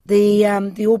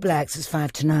The All Blacks is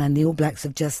 5-9. The All Blacks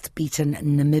have just beaten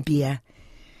Namibia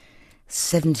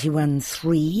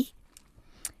 71-3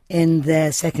 in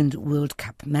their second World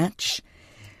Cup match.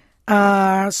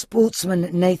 Our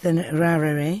sportsman Nathan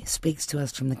Rarere speaks to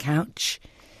us from the couch.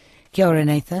 Kia ora,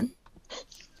 Nathan.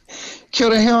 Kia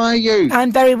ora, how are you?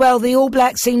 I'm very well. The All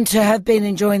Blacks seem to have been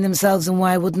enjoying themselves, and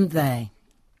why wouldn't they?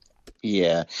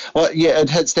 Yeah. Well, yeah, it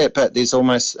hits that bit. There's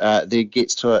almost, there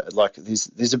gets to it, like,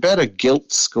 there's about a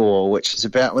guilt score, which is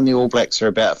about when the All Blacks are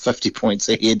about 50 points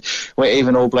ahead, where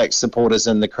even All Blacks supporters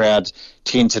in the crowd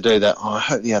tend to do that, I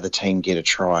hope the other team get a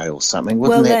try or something.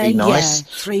 Wouldn't that be nice? Yeah,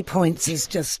 3 points is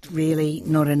just really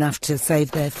not enough to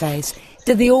save their face.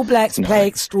 Did the All Blacks play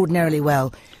extraordinarily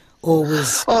well, or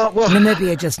was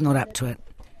Namibia just not up to it?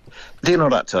 They're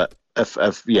not up to it.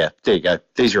 Yeah, there you go.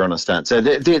 There's your honest answer.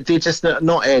 They're just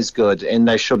not as good, and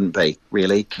they shouldn't be,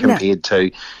 really, compared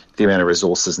to the amount of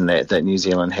resources and that New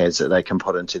Zealand has that they can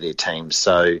put into their teams.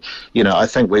 So, I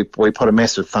think we put a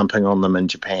massive thumping on them in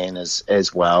Japan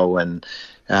as well. And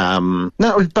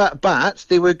but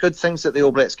there were good things that the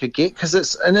All Blacks could get, because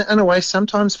it's in a way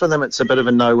sometimes for them it's a bit of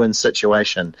a no-win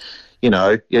situation.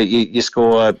 You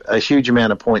score a huge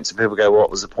amount of points and people go, what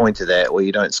was the point of that? Or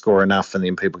you don't score enough and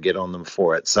then people get on them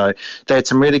for it. So they had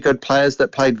some really good players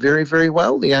that played very, very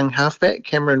well. The young halfback,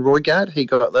 Cameron Roigard, he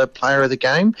got the player of the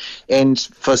game. And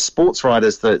for sports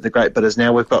writers, the great bit is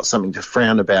now we've got something to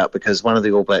frown about, because one of the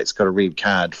All Blacks got a red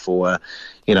card for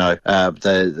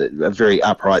a very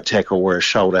upright tackle where a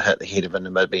shoulder hit the head of a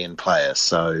Namibian player.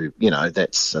 So,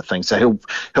 that's the thing. So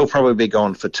he'll probably be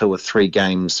gone for 2 or 3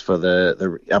 games for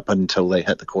the up until they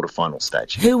hit the quarterfinal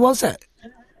stage. Who was it?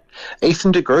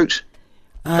 Ethan de Groot,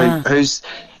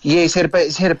 he's had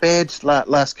a bad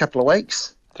last couple of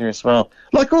weeks there as well.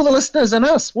 Like all the listeners and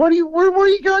us, what are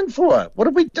you going for? What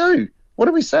did we do? What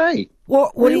did we say?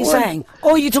 What are you saying?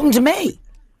 Oh, you're talking to me?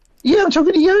 Yeah, I'm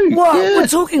talking to you. What? Yeah. We're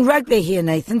talking rugby here,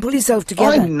 Nathan. Pull yourself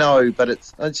together. I know, but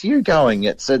it's you going.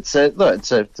 It's a sad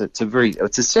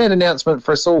announcement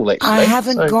for us all. Actually, I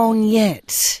haven't gone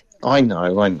yet. I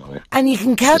know. And you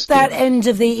can cut that end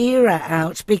of the era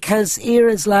out, because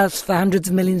eras last for hundreds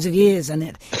of millions of years, and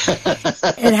it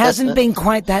hasn't been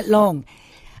quite that long.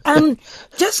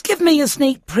 Just give me a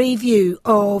sneak preview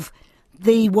of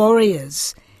the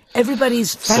Warriors.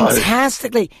 Everybody's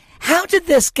fantastically. How did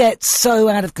this get so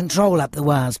out of control up the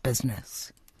wires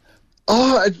business?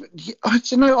 Oh, I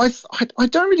don't know. I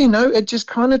don't really know. It just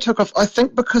kind of took off. I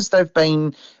think because they've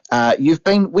been,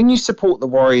 when you support the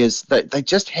Warriors, they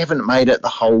just haven't made it the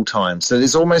whole time. So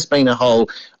there's almost been a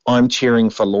whole I'm cheering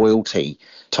for loyalty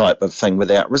type of thing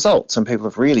without results, and people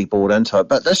have really bought into it.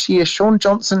 But this year, Sean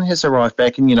Johnson has arrived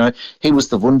back, and he was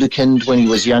the wunderkind when he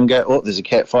was younger. Oh, there's a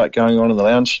cat fight going on in the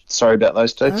lounge. Sorry about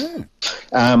those two.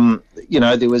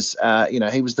 There was,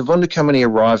 he was the wunderkind when he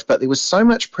arrived, but there was so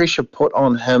much pressure put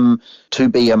on him to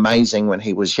be amazing when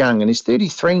he was young, and he's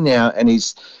 33 now, and he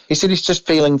said he's just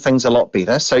feeling things a lot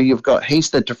better. So he's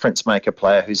the difference maker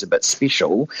player who's a bit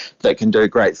special that can do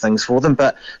great things for them.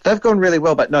 But they've gone really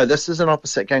well. But no, this is an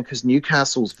opposite game, because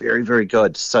Newcastle's very, very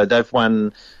good. So they've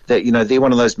won. They're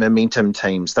one of those momentum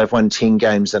teams. They've won 10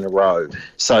 games in a row.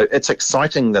 So it's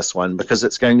exciting, this one, because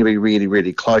it's going to be really,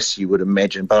 really close, you would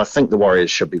imagine. But I think the Warriors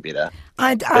should be better.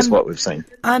 That's what we've seen.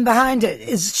 I'm behind it.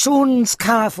 Is Sean's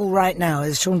careful right now?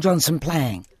 Is Sean Johnson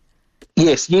playing?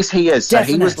 Yes, he is. So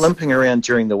Definite. he was limping around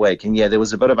during the week, and there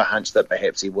was a bit of a hunch that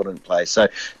perhaps he wouldn't play. So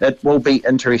it will be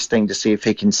interesting to see if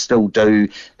he can still do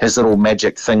his little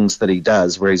magic things that he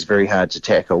does, where he's very hard to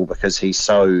tackle, because he's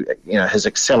so, his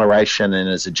acceleration and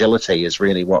his agility is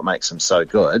really what makes him so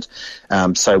good.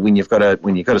 So when you've got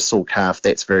a sore calf,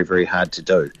 that's very, very hard to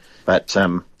do. But,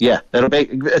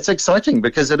 it's exciting,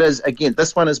 because it is, again,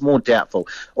 this one is more doubtful.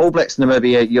 All Blacks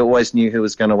Namibia, you always knew who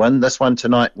was going to win. This one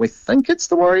tonight, we think it's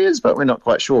the Warriors, but we're not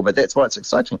quite sure. But that's why it's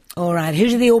exciting. All right. Who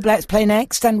do the All Blacks play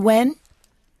next, and when?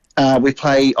 We've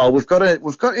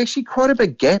got actually quite a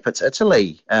big gap. It's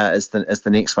Italy is the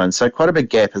next one, so quite a big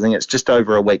gap. I think it's just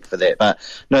over a week for that. But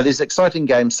no, there's exciting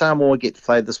games. Samoa get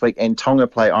played this week, and Tonga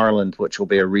play Ireland, which will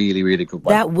be a really, really good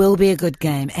one. That will be a good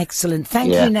game. Excellent.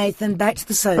 Thank you, Nathan. Back to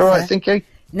the sofa. All right, thank you.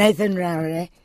 Nathan Rarere.